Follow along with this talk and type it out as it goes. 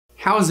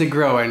How's it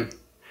growing?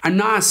 I'm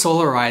not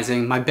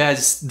solarizing my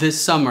beds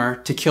this summer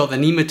to kill the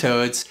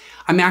nematodes.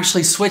 I'm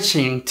actually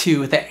switching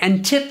to the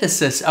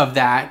antithesis of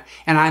that,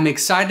 and I'm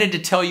excited to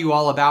tell you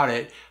all about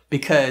it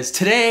because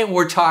today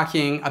we're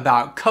talking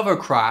about cover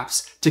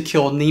crops to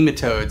kill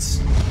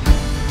nematodes.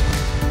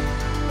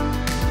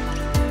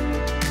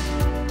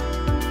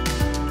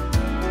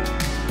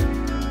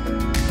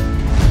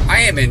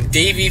 I am in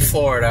Davie,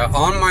 Florida,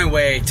 on my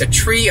way to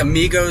Tree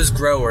Amigos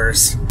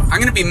growers. I'm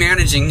going to be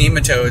managing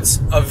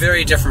nematodes a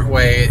very different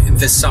way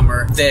this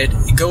summer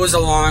that goes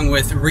along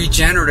with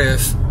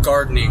regenerative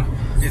gardening.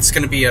 It's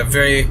going to be a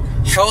very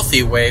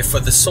healthy way for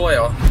the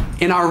soil.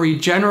 In our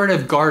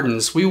regenerative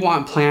gardens, we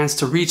want plants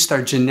to reach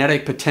their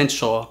genetic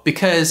potential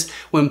because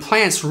when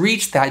plants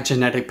reach that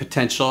genetic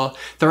potential,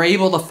 they're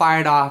able to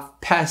fight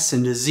off pests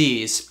and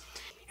disease.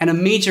 And a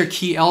major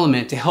key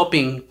element to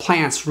helping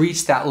plants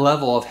reach that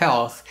level of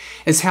health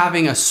is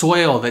having a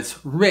soil that's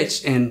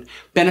rich in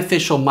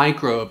beneficial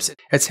microbes.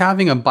 It's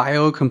having a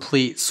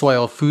biocomplete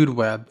soil food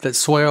web that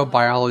soil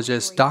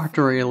biologist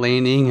Dr.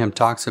 Elaine Ingham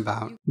talks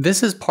about.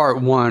 This is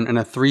part 1 in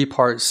a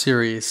 3-part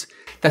series.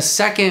 The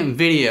second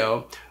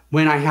video,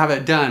 when I have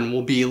it done,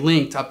 will be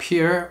linked up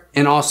here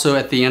and also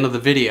at the end of the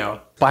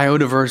video.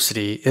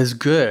 Biodiversity is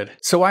good,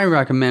 so I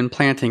recommend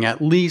planting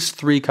at least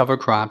 3 cover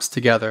crops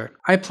together.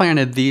 I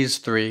planted these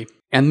 3,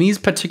 and these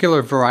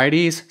particular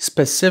varieties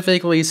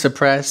specifically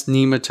suppress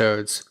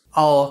nematodes.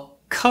 I'll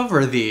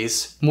cover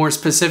these more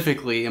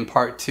specifically in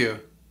part 2.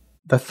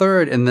 The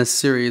third in this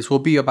series will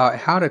be about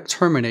how to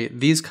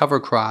terminate these cover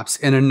crops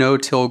in a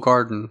no-till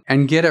garden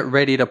and get it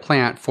ready to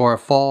plant for a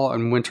fall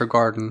and winter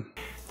garden.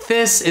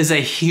 This is a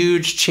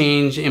huge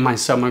change in my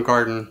summer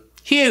garden.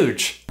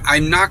 Huge!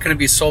 I'm not going to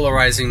be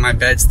solarizing my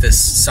beds this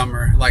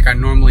summer like I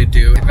normally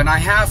do, and I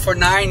have for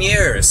 9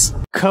 years.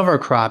 Cover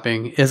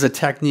cropping is a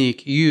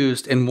technique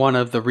used in one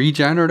of the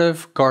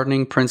regenerative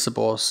gardening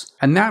principles,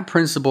 and that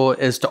principle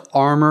is to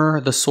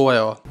armor the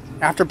soil.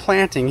 After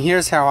planting,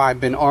 here's how I've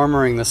been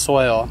armoring the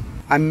soil.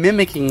 I'm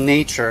mimicking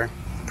nature,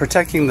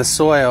 protecting the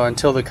soil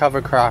until the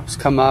cover crops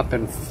come up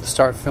and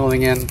start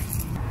filling in.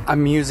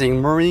 I'm using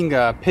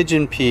moringa,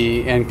 pigeon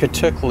pea, and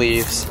katuk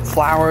leaves,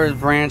 flowers,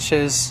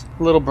 branches,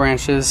 little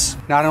branches.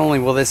 Not only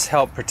will this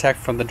help protect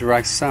from the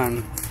direct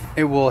sun,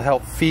 it will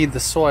help feed the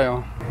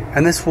soil.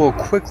 And this will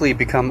quickly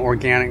become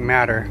organic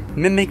matter,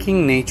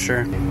 mimicking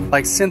nature.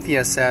 Like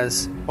Cynthia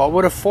says, what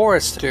would a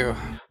forest do?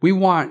 We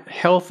want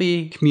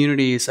healthy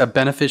communities of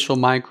beneficial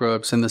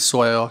microbes in the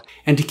soil,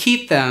 and to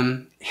keep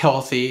them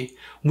healthy,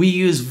 we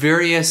use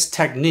various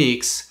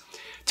techniques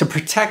to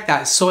protect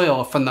that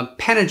soil from the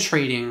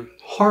penetrating,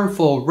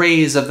 harmful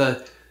rays of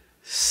the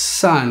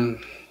sun.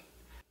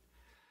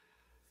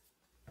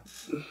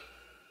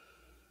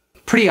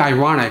 Pretty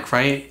ironic,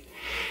 right?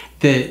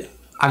 That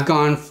I've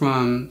gone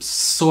from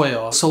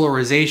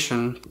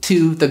solarization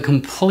to the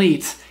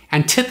complete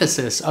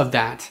antithesis of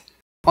that.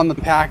 On the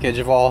package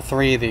of all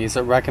 3 of these,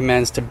 it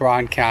recommends to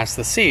broadcast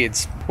the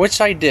seeds,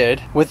 which I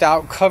did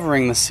without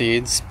covering the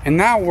seeds, and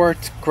that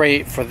worked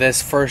great for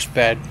this first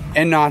bed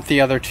and not the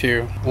other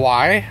 2.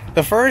 Why?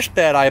 The first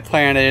bed I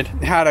planted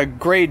had a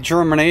great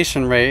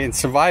germination rate and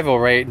survival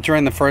rate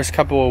during the first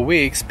couple of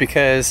weeks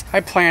because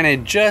I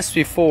planted just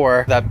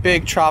before that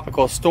big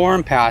tropical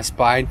storm passed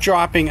by,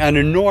 dropping an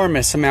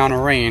enormous amount of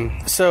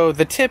rain. So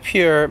the tip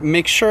here,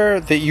 make sure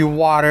that you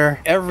water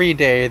every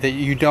day, that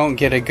you don't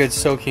get a good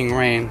soaking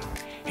rain.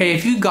 Hey,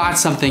 if you got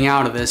something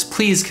out of this,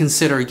 please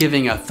consider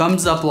giving a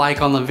thumbs up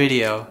like on the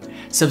video,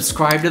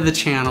 subscribe to the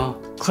channel,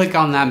 click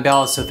on that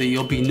bell so that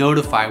you'll be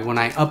notified when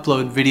I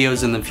upload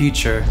videos in the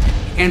future,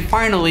 and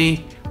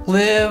finally,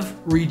 live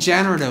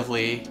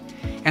regeneratively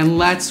and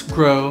let's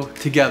grow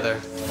together.